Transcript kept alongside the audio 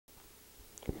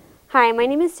Hi, my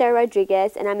name is Sarah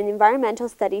Rodriguez, and I'm an environmental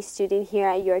studies student here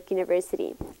at York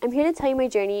University. I'm here to tell you my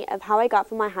journey of how I got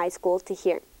from my high school to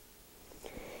here.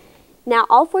 Now,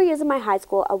 all 4 years of my high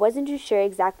school, I wasn't too sure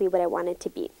exactly what I wanted to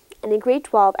be. And in grade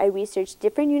 12, I researched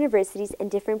different universities and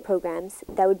different programs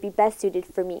that would be best suited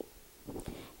for me.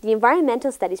 The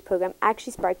environmental studies program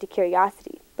actually sparked a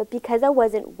curiosity, but because I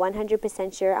wasn't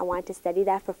 100% sure I wanted to study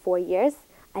that for 4 years,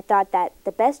 I thought that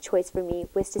the best choice for me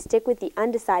was to stick with the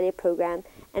undecided program,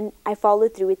 and I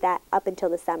followed through with that up until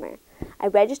the summer. I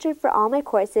registered for all my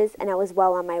courses and I was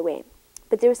well on my way.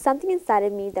 But there was something inside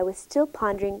of me that was still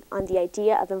pondering on the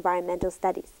idea of environmental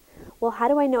studies. Well, how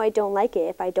do I know I don't like it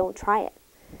if I don't try it?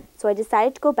 So I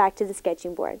decided to go back to the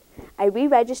sketching board. I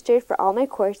re-registered for all my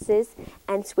courses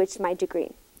and switched my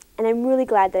degree. And I'm really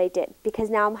glad that I did,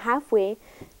 because now I'm halfway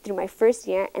through my first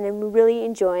year and I'm really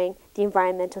enjoying the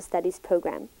environmental studies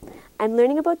program. I'm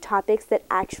learning about topics that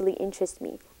actually interest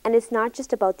me, and it's not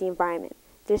just about the environment.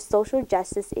 There's social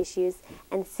justice issues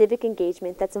and civic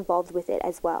engagement that's involved with it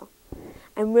as well.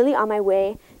 I'm really on my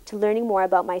way to learning more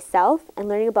about myself and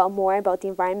learning more about the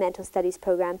environmental studies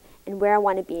program and where I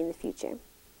want to be in the future.